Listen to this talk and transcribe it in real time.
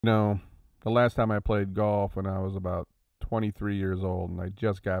No, the last time I played golf when I was about 23 years old, and I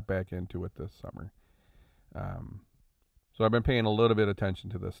just got back into it this summer. Um, so I've been paying a little bit of attention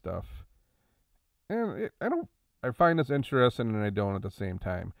to this stuff, and I don't. I find this interesting, and I don't at the same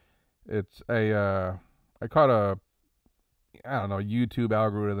time. It's a. I caught a. I don't know, YouTube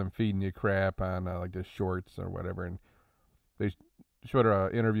algorithm feeding you crap on like the shorts or whatever, and they showed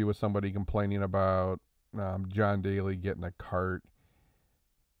an interview with somebody complaining about John Daly getting a cart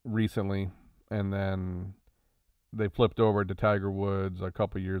recently, and then they flipped over to Tiger Woods a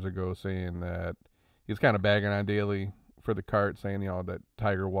couple years ago, saying that he's kind of bagging on Daly for the cart, saying that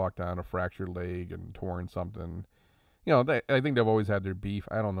Tiger walked on a fractured leg and torn something. I think they've always had their beef.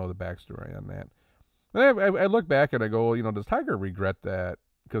 I don't know the backstory on that. And I look back and I go, does Tiger regret that?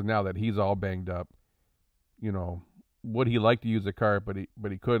 Because now that he's all banged up, you know, would he like to use a cart, but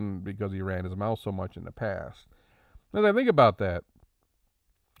he couldn't because he ran his mouth so much in the past. As I think about that,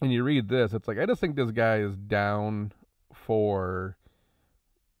 and you read this, it's like I just think this guy is down for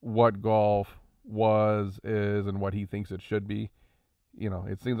what golf was, is, and what he thinks it should be.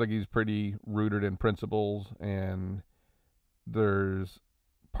 It seems like he's pretty rooted in principles, and there's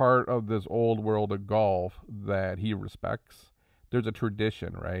part of this old world of golf that he respects. There's a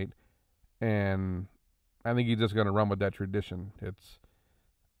tradition, right? And I think he's just going to run with that tradition.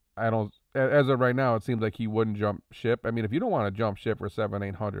 I don't, as of right now, it seems like he wouldn't jump ship. I mean, if you don't want to jump ship for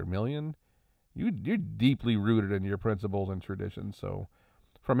 700-800 million, you're deeply rooted in your principles and traditions. So,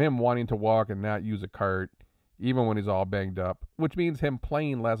 from him wanting to walk and not use a cart, even when he's all banged up, which means him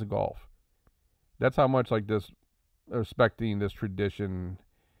playing less golf. That's how much like this respecting this tradition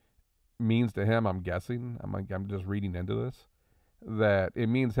means to him. I'm guessing. I'm just reading into this that it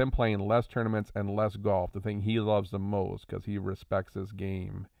means him playing less tournaments and less golf, the thing he loves the most, because he respects this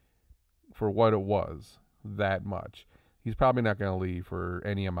game for what it was that much. He's probably not going to leave for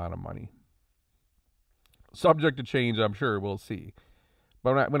any amount of money. Subject to change, I'm sure. We'll see.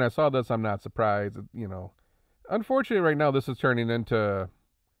 But when I saw this, I'm not surprised. Unfortunately, right now this is turning into,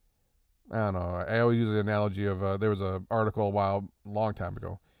 I don't know. I always use the analogy of there was an article long time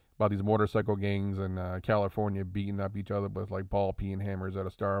ago, about these motorcycle gangs in California beating up each other with like ball peen hammers at a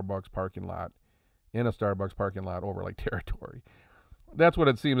Starbucks parking lot, in a Starbucks parking lot over like territory. That's what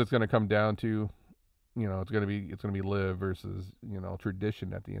it seems it's going to come down to. It's going to be live versus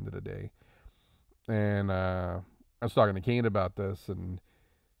tradition at the end of the day. And I was talking to Kane about this, and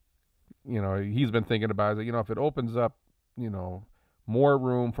he's been thinking about it. If it opens up, you know, more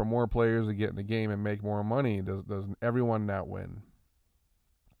room for more players to get in the game and make more money, does everyone not win?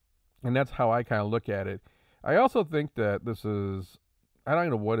 And that's how I kind of look at it. I also think that this is, I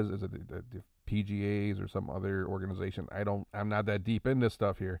don't know what is it the PGAs or some other organization. I'm not that deep in this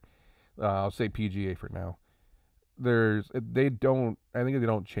stuff here. I'll say PGA for now. They don't, I think they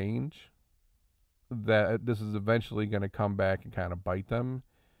don't change, that this is eventually going to come back and kind of bite them.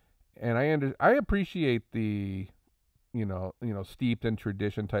 And I appreciate the, steeped in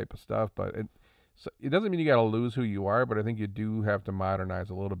tradition type of stuff, but it doesn't mean you got to lose who you are, but I think you do have to modernize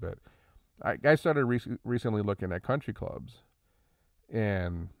a little bit. I started recently looking at country clubs,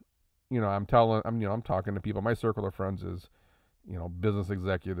 and I'm talking to people. My circle of friends is, business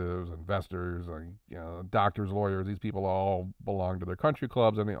executives, investors, like, doctors, lawyers. These people all belong to their country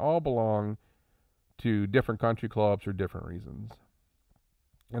clubs, and they all belong to different country clubs for different reasons.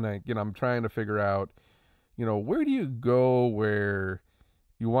 And I'm trying to figure out, where do you go where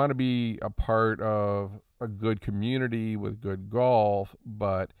you want to be a part of a good community with good golf,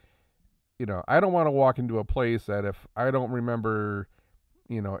 but I don't want to walk into a place that if I don't remember,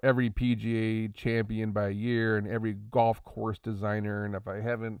 every PGA champion by year and every golf course designer, and if I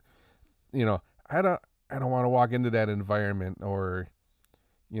haven't, you know, I don't I don't want to walk into that environment, or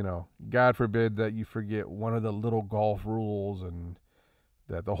God forbid that you forget one of the little golf rules and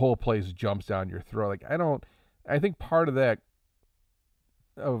that the whole place jumps down your throat. Like I think part of that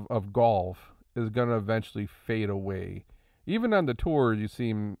of golf is going to eventually fade away. Even on the tours, you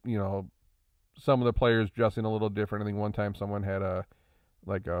seem, some of the players dressing a little different. I think one time someone had a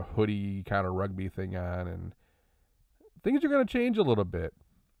hoodie kind of rugby thing on, and things are going to change a little bit.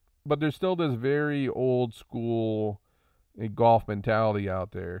 But there's still this very old school golf mentality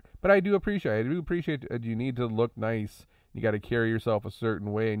out there. But I do appreciate that you need to look nice. You got to carry yourself a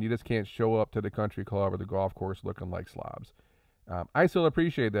certain way, and you just can't show up to the country club or the golf course looking like slobs. I still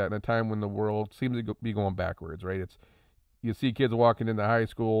appreciate that in a time when the world seems to be going backwards, right? You see kids walking into high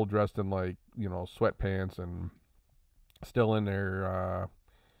school dressed in like sweatpants and still in their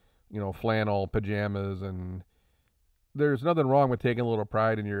flannel pajamas, and there's nothing wrong with taking a little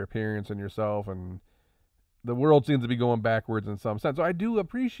pride in your appearance and yourself, and the world seems to be going backwards in some sense. So I do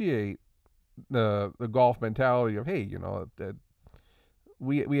appreciate the golf mentality of, hey, that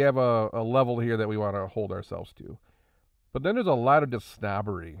we have a level here that we want to hold ourselves to. But then there's a lot of just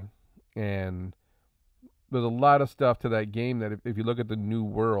snobbery, and there's a lot of stuff to that game that if you look at the new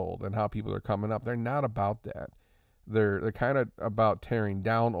world and how people are coming up, they're not about that. They're kind of about tearing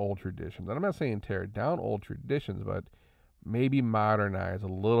down old traditions. And I'm not saying tear down old traditions, but maybe modernize a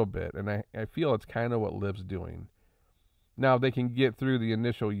little bit. And I feel it's kind of what Liv's doing. Now, if they can get through the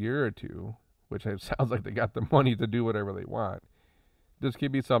initial year or two, which it sounds like they got the money to do whatever they want, this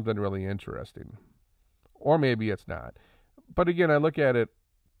could be something really interesting. Or maybe it's not. But again, I look at it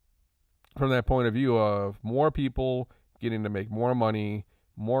from that point of view of more people getting to make more money,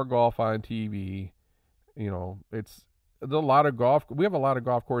 more golf on TV. There's a lot of golf. We have a lot of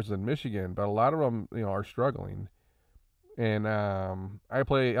golf courses in Michigan, but a lot of them, are struggling. And I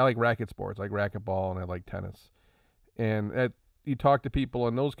like racket sports, like racquetball, and I like tennis. And you talk to people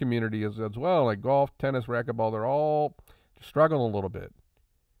in those communities as well, like golf, tennis, racquetball, they're all struggling a little bit.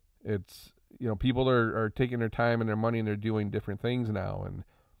 It's, people are taking their time and their money and they're doing different things now. And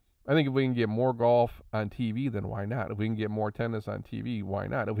I think if we can get more golf on TV, then why not? If we can get more tennis on TV, why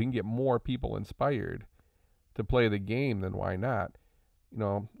not? If we can get more people inspired to play the game, then why not?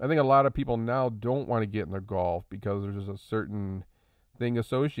 I think a lot of people now don't want to get in the golf because there's just a certain thing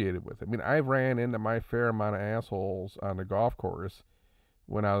associated with it. I mean, I've ran into my fair amount of assholes on the golf course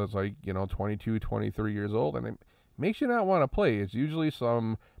when I was like, 22, 23 years old, and it makes you not want to play. It's usually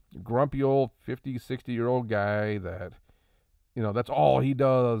some grumpy old 50, 60-year-old guy that, that's all he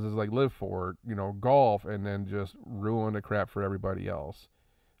does is like live for, golf, and then just ruin the crap for everybody else.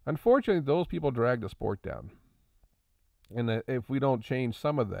 Unfortunately, those people drag the sport down. And if we don't change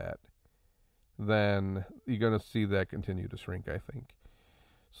some of that, then you're going to see that continue to shrink, I think.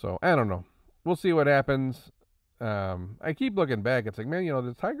 So, I don't know. We'll see what happens. I keep looking back. It's like, man,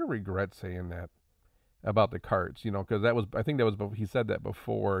 does Tiger regret saying that about the carts? Because I think he said that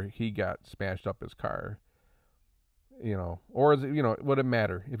before he got smashed up his car. Or is it, would it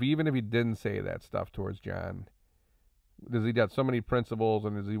matter? Even if he didn't say that stuff towards John, does he got so many principles,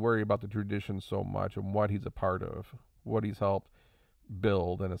 and does he worry about the tradition so much and what he's a part of, what he's helped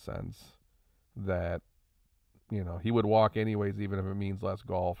build in a sense, that he would walk anyways, even if it means less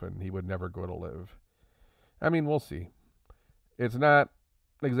golf, and he would never go to Live. I mean, we'll see. It's not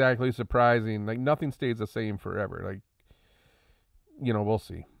exactly surprising. Like, nothing stays the same forever. Like, we'll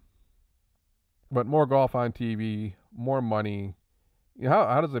see. But more golf on TV, more money.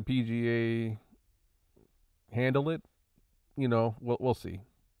 How does the PGA handle it? We'll see.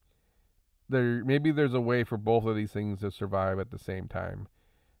 Maybe there's a way for both of these things to survive at the same time.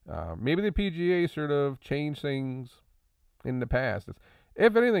 Maybe the PGA sort of changed things in the past.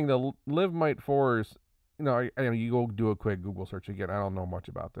 If anything, the Live might force, you go do a quick Google search again. I don't know much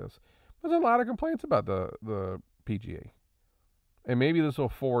about this. There's a lot of complaints about the PGA. And maybe this will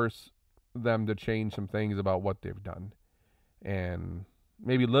force them to change some things about what they've done. And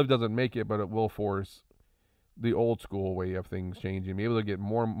maybe Live doesn't make it, but it will force the old school way of things changing. Maybe they'll get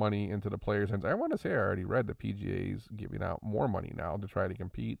more money into the players' hands. I want to say I already read the PGA's giving out more money now to try to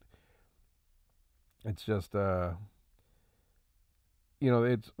compete. It's just,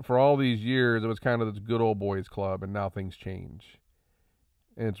 it's for all these years, it was kind of this good old boys club, and now things change.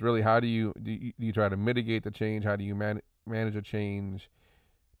 And it's really, how do you try to mitigate the change? How do you manage a change?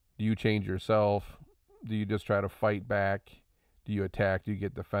 Do you change yourself? Do you just try to fight back? Do you attack? Do you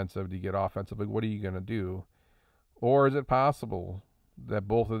get defensive? Do you get offensive? Like, what are you going to do? Or is it possible that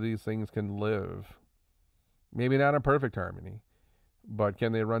both of these things can live? Maybe not in perfect harmony, but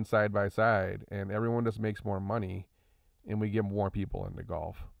can they run side by side, and everyone just makes more money, and we get more people into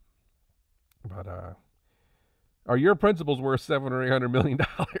golf? But are your principles worth $700 or $800 million?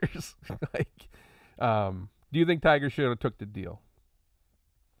 Do you think Tiger should have took the deal?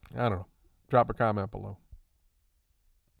 I don't know. Drop a comment below.